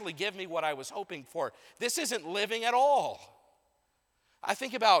actually give me what I was hoping for. This isn't living at all. I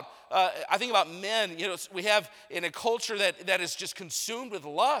think about men. You know, we have in a culture that is just consumed with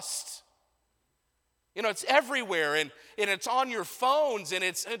lust. You know, it's everywhere, and it's on your phones, and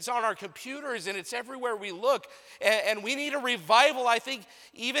it's on our computers, and it's everywhere we look. And we need a revival. I think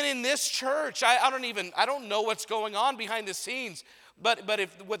even in this church, I don't know what's going on behind the scenes. But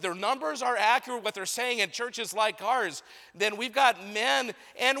if what their numbers are accurate, what they're saying in churches like ours, then we've got men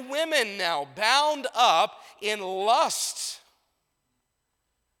and women now bound up in lust.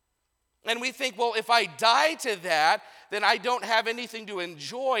 And we think, well, if I die to that, then I don't have anything to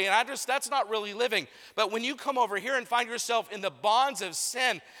enjoy. And that's not really living. But when you come over here and find yourself in the bonds of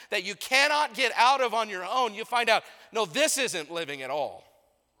sin that you cannot get out of on your own, you find out, no, this isn't living at all.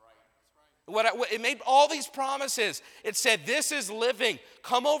 It made all these promises. It said, this is living.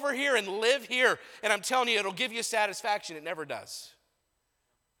 Come over here and live here. And I'm telling you, it'll give you satisfaction. It never does.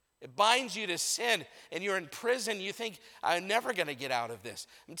 It binds you to sin, and you're in prison. You think, I'm never going to get out of this.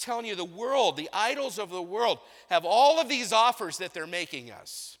 I'm telling you, the world, the idols of the world, have all of these offers that they're making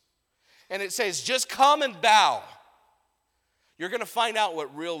us. And it says, just come and bow. You're going to find out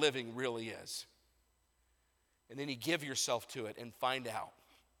what real living really is. And then you give yourself to it and find out.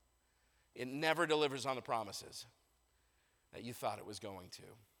 It never delivers on the promises that you thought it was going to.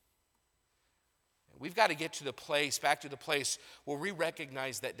 We've got to get back to the place where we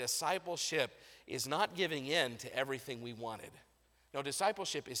recognize that discipleship is not giving in to everything we wanted. No,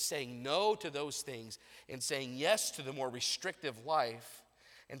 discipleship is saying no to those things and saying yes to the more restrictive life,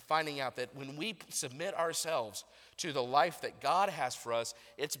 and finding out that when we submit ourselves to the life that God has for us,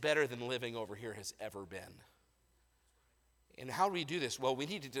 it's better than living over here has ever been. And how do we do this? Well, we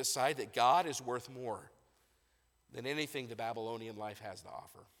need to decide that God is worth more than anything the Babylonian life has to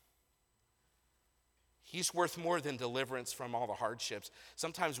offer. He's worth more than deliverance from all the hardships.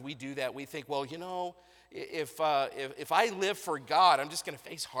 Sometimes we do that. We think, well, you know, if I live for God, I'm just going to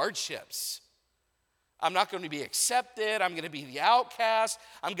face hardships. I'm not going to be accepted. I'm going to be the outcast.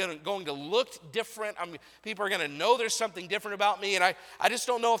 I'm going to look different. People are going to know there's something different about me. And I just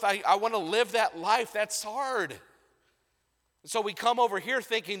don't know if I want to live that life. That's hard. So we come over here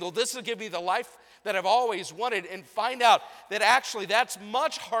thinking, well, this will give me the life that I've always wanted, and find out that actually that's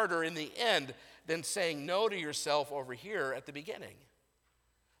much harder in the end than saying no to yourself over here at the beginning.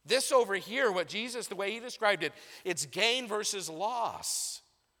 This over here, what Jesus, the way he described it, it's gain versus loss.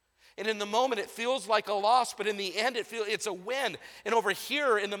 And in the moment it feels like a loss, but in the end it's a win. And over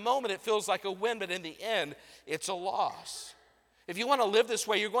here in the moment it feels like a win, but in the end it's a loss. If you want to live this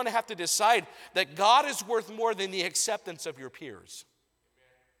way, you're going to have to decide that God is worth more than the acceptance of your peers.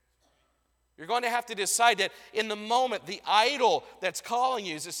 You're going to have to decide that in the moment, the idol that's calling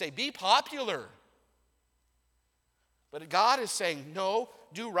you is to say, be popular. But God is saying, no,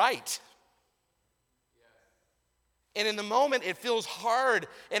 do right. And in the moment, it feels hard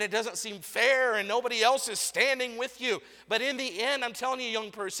and it doesn't seem fair and nobody else is standing with you. But in the end, I'm telling you,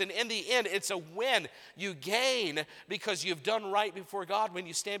 young person, in the end, it's a win. You gain because you've done right before God. When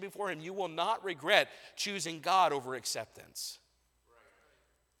you stand before him, you will not regret choosing God over acceptance.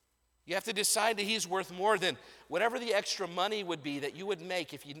 You have to decide that he's worth more than whatever the extra money would be that you would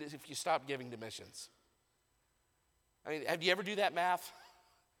make if you stopped giving to missions. I mean, have you ever do that math?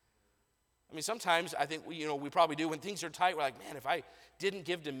 I mean, sometimes I think we probably do when things are tight. We're like, man, if I didn't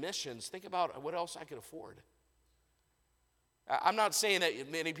give to missions, think about what else I could afford. I'm not saying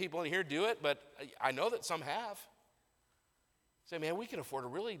that many people in here do it, but I know that some have. Say, man, we can afford a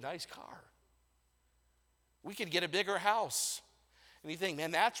really nice car. We could get a bigger house. And you think,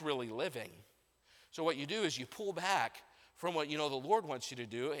 man, that's really living. So what you do is you pull back from what the Lord wants you to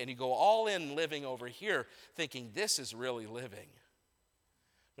do, and you go all in living over here, thinking this is really living.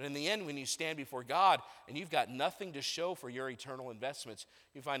 But in the end, when you stand before God and you've got nothing to show for your eternal investments,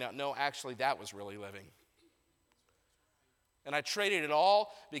 you find out, no, actually, that was really living. And I traded it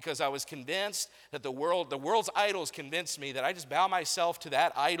all because I was convinced that the world's idols convinced me that I just bow myself to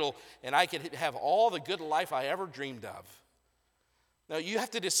that idol and I could have all the good life I ever dreamed of. Now, you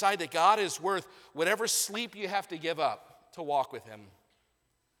have to decide that God is worth whatever sleep you have to give up to walk with him.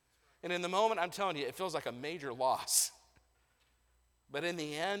 And in the moment, I'm telling you, it feels like a major loss. But in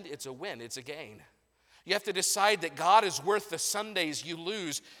the end, it's a win, it's a gain. You have to decide that God is worth the Sundays you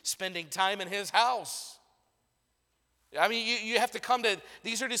lose spending time in his house. I mean, you have to come to,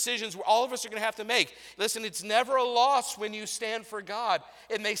 these are decisions where all of us are going to have to make. Listen, it's never a loss when you stand for God.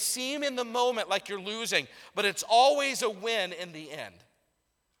 It may seem in the moment like you're losing, but it's always a win in the end.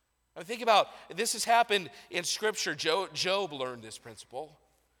 Now think about, this has happened in Scripture. Job learned this principle.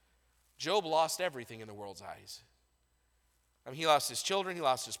 Job lost everything in the world's eyes. I mean, he lost his children, he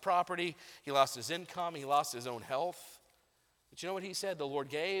lost his property, he lost his income, he lost his own health. But you know what he said? The Lord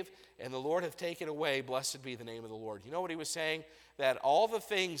gave, and the Lord hath taken away. Blessed be the name of the Lord. You know what he was saying? That all the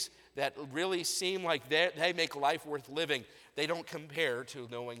things that really seem like they make life worth living, they don't compare to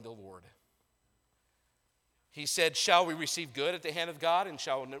knowing the Lord. He said, shall we receive good at the hand of God, and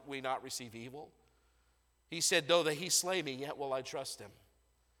shall we not receive evil? He said, though that he slay me, yet will I trust him.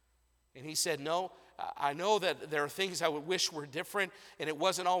 And he said, no, I know that there are things I would wish were different, and it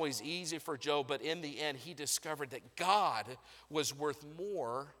wasn't always easy for Job, but in the end, he discovered that God was worth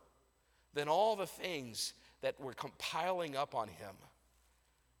more than all the things that were compiling up on him.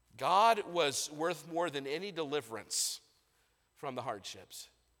 God was worth more than any deliverance from the hardships.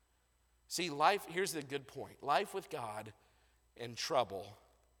 See, life, here's the good point. Life with God and trouble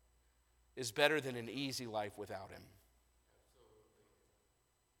is better than an easy life without him.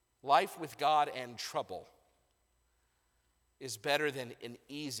 Life with God and trouble is better than an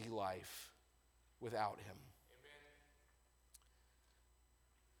easy life without him.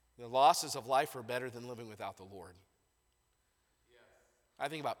 Amen. The losses of life are better than living without the Lord. Yes. I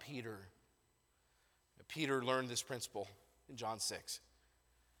think about Peter. Peter learned this principle in John 6.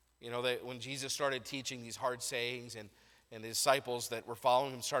 That when Jesus started teaching these hard sayings and the disciples that were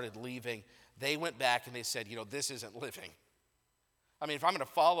following him started leaving, they went back and they said, this isn't living. I mean, if I'm going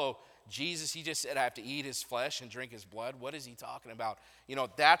to follow Jesus, he just said I have to eat his flesh and drink his blood. What is he talking about?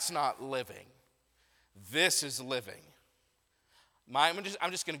 That's not living. This is living. I'm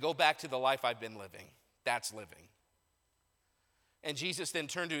just going to go back to the life I've been living. That's living. And Jesus then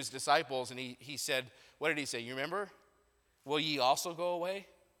turned to his disciples and he said, what did he say? You remember? Will ye also go away?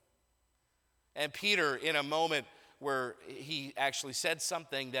 And Peter, in a moment where he actually said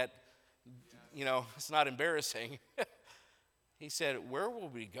something that, it's not embarrassing. He said, where will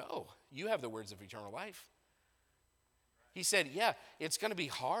we go? You have the words of eternal life. He said, yeah, it's going to be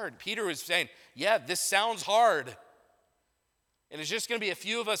hard. Peter was saying, yeah, this sounds hard. And it's just going to be a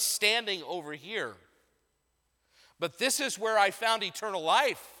few of us standing over here. But this is where I found eternal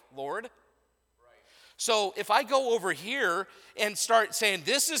life, Lord. Right. So if I go over here and start saying,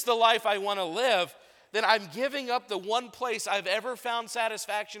 this is the life I want to live, then I'm giving up the one place I've ever found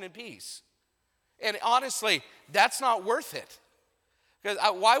satisfaction and peace. And honestly, that's not worth it. Because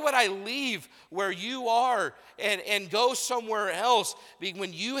why would I leave where you are and go somewhere else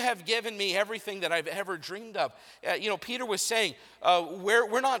when you have given me everything that I've ever dreamed of? Peter was saying,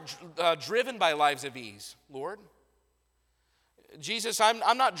 we're not driven by lives of ease, Lord. Jesus,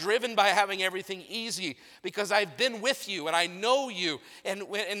 I'm not driven by having everything easy because I've been with you and I know you. And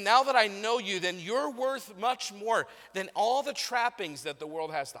now that I know you, then you're worth much more than all the trappings that the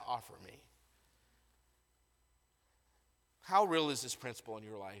world has to offer me. How real is this principle in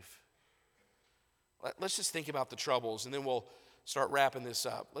your life? Let's just think about the troubles, and then we'll start wrapping this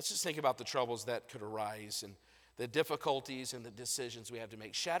up. Let's just think about the troubles that could arise and the difficulties and the decisions we have to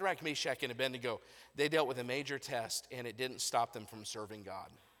make. Shadrach, Meshach, and Abednego, they dealt with a major test, and it didn't stop them from serving God.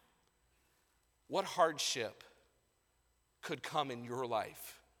 What hardship could come in your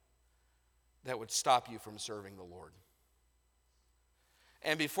life that would stop you from serving the Lord?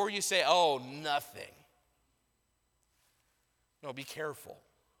 And before you say, oh, nothing. No, be careful.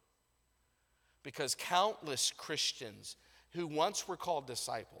 Because countless Christians who once were called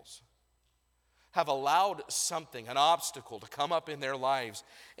disciples have allowed something, an obstacle, to come up in their lives,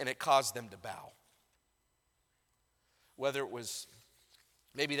 and it caused them to bow. Whether it was,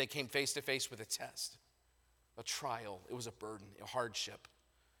 maybe they came face to face with a test, a trial, it was a burden, a hardship.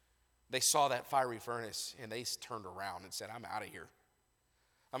 They saw that fiery furnace, and they turned around and said, I'm out of here.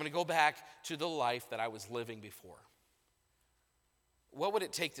 I'm going to go back to the life that I was living before. What would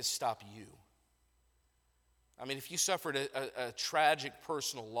it take to stop you? I mean, if you suffered a tragic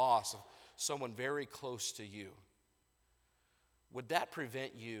personal loss of someone very close to you, would that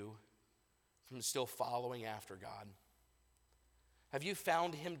prevent you from still following after God? Have you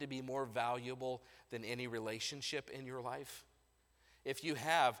found him to be more valuable than any relationship in your life? If you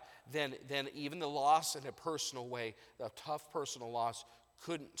have, then even the loss in a personal way, a tough personal loss,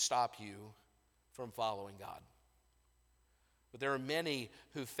 couldn't stop you from following God. But there are many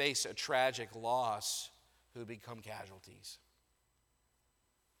who face a tragic loss who become casualties.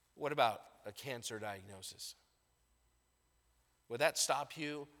 What about a cancer diagnosis? Would that stop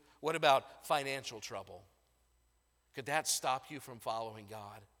you? What about financial trouble? Could that stop you from following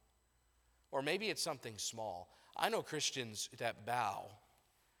God? Or maybe it's something small. I know Christians that bow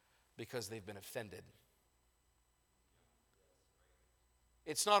because they've been offended.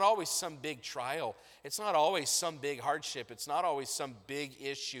 It's not always some big trial. It's not always some big hardship. It's not always some big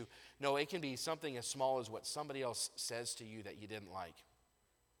issue. No, it can be something as small as what somebody else says to you that you didn't like.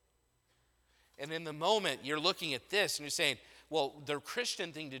 And in the moment, you're looking at this and you're saying, well, the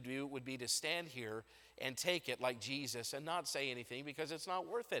Christian thing to do would be to stand here and take it like Jesus and not say anything because it's not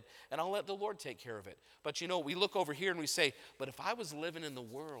worth it. And I'll let the Lord take care of it. But we look over here and we say, but if I was living in the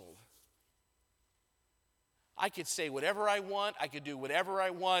world, I could say whatever I want. I could do whatever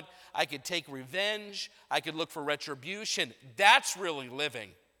I want. I could take revenge. I could look for retribution. That's really living.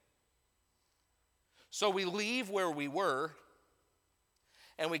 So we leave where we were,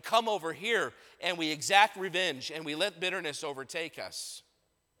 and we come over here, and we exact revenge, and we let bitterness overtake us.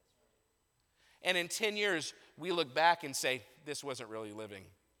 And in 10 years, we look back and say, this wasn't really living.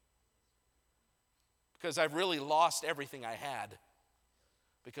 Because I've really lost everything I had.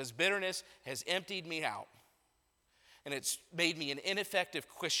 Because bitterness has emptied me out. And it's made me an ineffective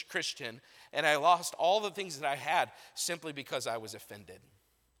Christian, and I lost all the things that I had simply because I was offended.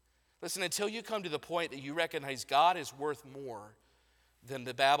 Listen, until you come to the point that you recognize God is worth more than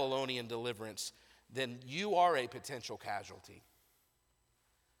the Babylonian deliverance, then you are a potential casualty.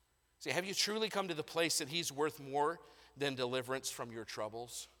 See, have you truly come to the place that he's worth more than deliverance from your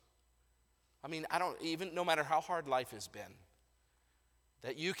troubles? I mean, no matter how hard life has been,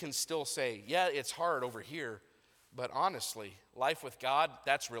 that you can still say, yeah, it's hard over here, but honestly, life with God,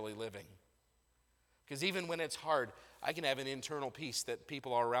 that's really living. Because even when it's hard, I can have an internal peace that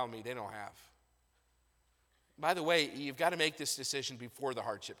people are around me, they don't have. By the way, you've got to make this decision before the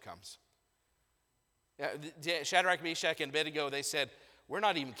hardship comes. Shadrach, Meshach, and Abednego, they said, we're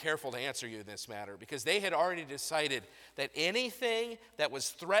not even careful to answer you in this matter, because they had already decided that anything that was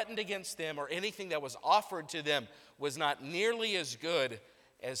threatened against them or anything that was offered to them was not nearly as good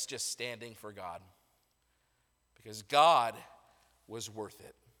as just standing for God. Because God was worth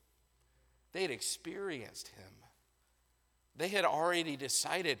it. They had experienced him. They had already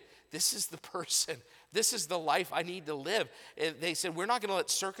decided, this is the person, this is the life I need to live. And they said, we're not going to let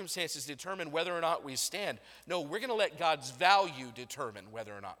circumstances determine whether or not we stand. No, we're going to let God's value determine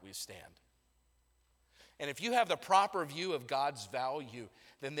whether or not we stand. And if you have the proper view of God's value,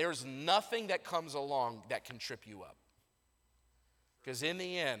 then there's nothing that comes along that can trip you up. Because in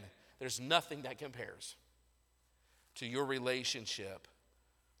the end, there's nothing that compares to your relationship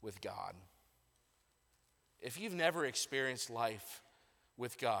with God. If you've never experienced life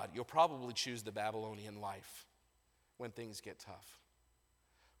with God, you'll probably choose the Babylonian life when things get tough.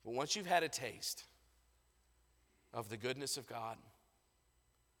 But once you've had a taste of the goodness of God,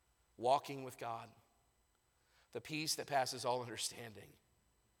 walking with God, the peace that passes all understanding,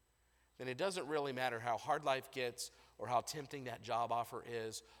 then it doesn't really matter how hard life gets or how tempting that job offer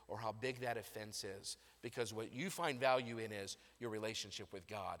is or how big that offense is, because what you find value in is your relationship with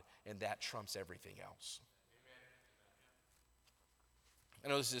God, and that trumps everything else. I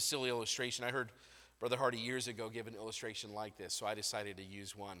know this is a silly illustration. I heard Brother Hardy years ago give an illustration like this, so I decided to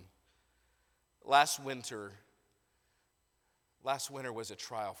use one. Last winter was a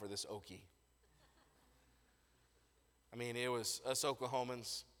trial for this Okie. I mean, it was us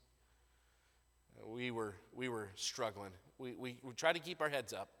Oklahomans. We were struggling. We tried to keep our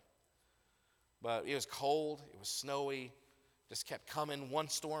heads up, but it was cold. It was snowy. Just kept coming, one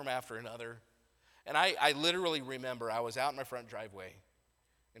storm after another. And I literally remember I was out in my front driveway,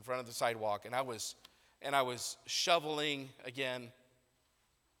 in front of the sidewalk, and I was shoveling again.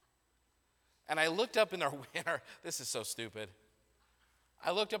 And I looked up in our this is so stupid. I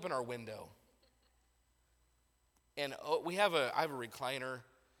looked up in our window, and I have a recliner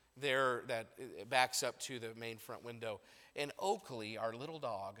there that backs up to the main front window. And Oakley, our little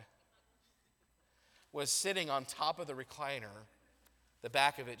dog, was sitting on top of the recliner, the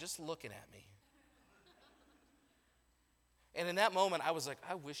back of it, just looking at me. And in that moment, I was like,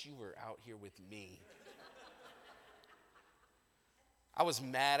 I wish you were out here with me. I was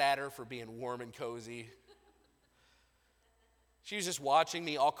mad at her for being warm and cozy. She was just watching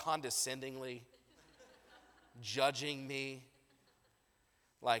me all condescendingly, judging me.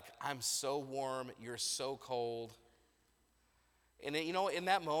 Like, I'm so warm, you're so cold. And in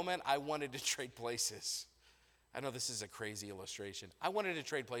that moment, I wanted to trade places. I know this is a crazy illustration. I wanted to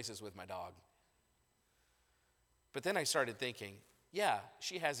trade places with my dog. But then I started thinking, yeah,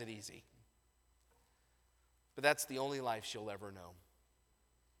 she has it easy. But that's the only life she'll ever know.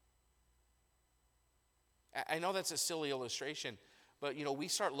 I know that's a silly illustration, but we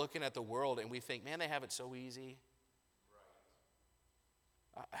start looking at the world and we think, man, they have it so easy.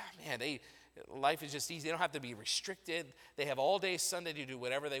 Life is just easy. They don't have to be restricted. They have all day Sunday to do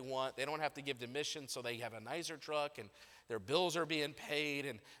whatever they want. They don't have to give to mission, so they have a nicer truck and their bills are being paid,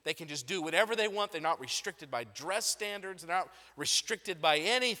 and they can just do whatever they want. They're not restricted by dress standards. They're not restricted by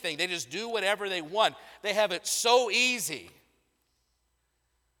anything. They just do whatever they want. They have it so easy.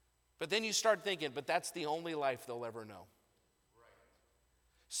 But then you start thinking, but that's the only life they'll ever know.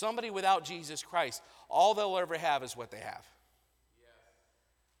 Somebody without Jesus Christ, all they'll ever have is what they have.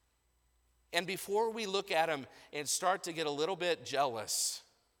 And before we look at them and start to get a little bit jealous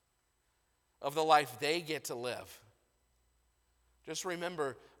of the life they get to live, just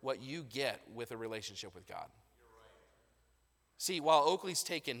remember what you get with a relationship with God. See, while Oakley's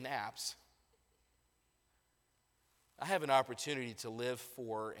taking naps, I have an opportunity to live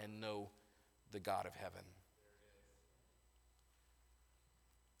for and know the God of heaven.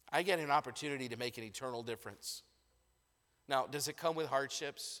 I get an opportunity to make an eternal difference. Now, does it come with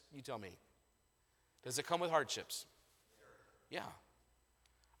hardships? You tell me. Does it come with hardships? Yeah.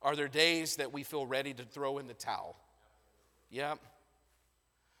 Are there days that we feel ready to throw in the towel? Yeah.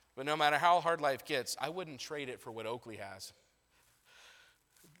 But no matter how hard life gets, I wouldn't trade it for what Oakley has.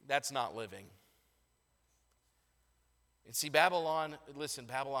 That's not living. And see, Babylon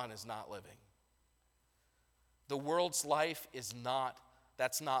is not living. The world's life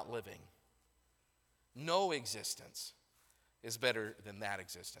that's not living. No existence is better than that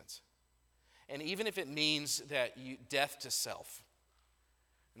existence. And even if it means that death to self,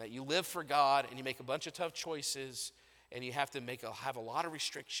 and that you live for God and you make a bunch of tough choices and you have to have a lot of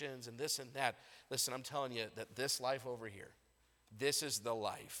restrictions and this and that. Listen, I'm telling you that this life over here, this is the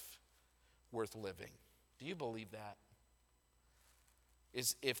life worth living. Do you believe that?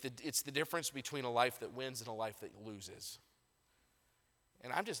 It's the difference between a life that wins and a life that loses.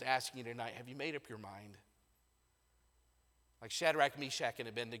 And I'm just asking you tonight, have you made up your mind? Like Shadrach, Meshach, and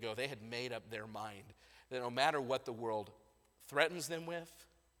Abednego, they had made up their mind that no matter what the world threatens them with,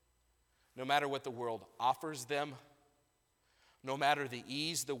 no matter what the world offers them, no matter the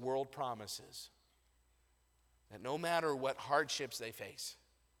ease the world promises, that no matter what hardships they face,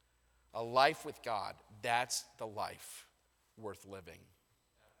 a life with God, that's the life worth living.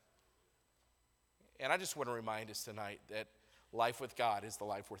 And I just want to remind us tonight that life with God is the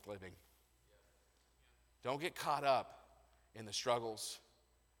life worth living. Don't get caught up in the struggles.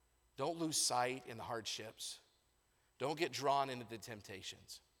 Don't lose sight in the hardships. Don't get drawn into the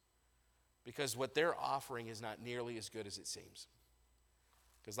temptations. Because what they're offering is not nearly as good as it seems.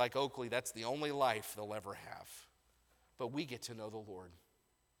 Because like Oakley, that's the only life they'll ever have. But we get to know the Lord.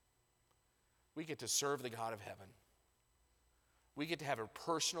 We get to serve the God of heaven. We get to have a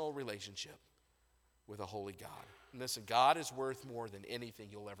personal relationship with a holy God. And listen, God is worth more than anything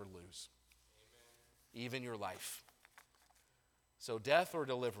you'll ever lose. Amen. Even your life. So death or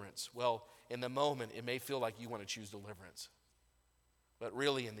deliverance? Well, in the moment, it may feel like you want to choose deliverance. But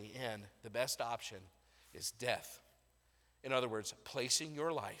really, in the end, the best option is death. In other words, placing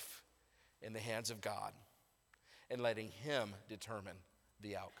your life in the hands of God and letting Him determine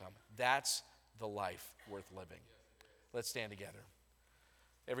the outcome. That's the life worth living. Let's stand together.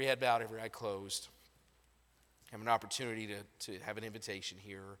 Every head bowed, every eye closed. I have an opportunity to have an invitation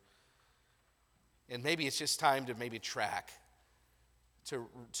here. And maybe it's just time to maybe track,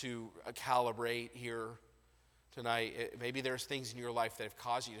 to calibrate here tonight. Maybe there's things in your life that have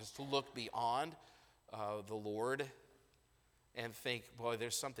caused you just to look beyond the Lord and think, boy,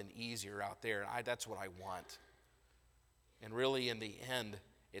 there's something easier out there. That's what I want. And really, in the end,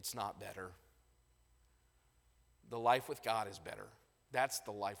 it's not better. The life with God is better. That's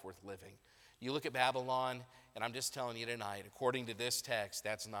the life worth living. You look at Babylon, and I'm just telling you tonight, according to this text,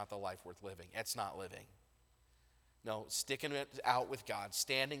 that's not the life worth living. That's not living. No, sticking it out with God,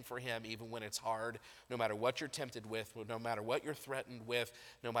 standing for Him even when it's hard, no matter what you're tempted with, no matter what you're threatened with,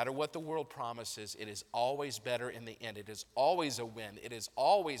 no matter what the world promises, it is always better in the end. It is always a win. It is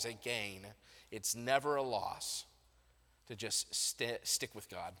always a gain. It's never a loss to just stick with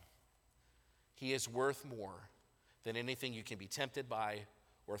God. He is worth more than anything you can be tempted by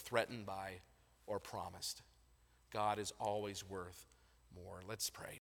or threatened by or promised. God is always worth more. Let's pray.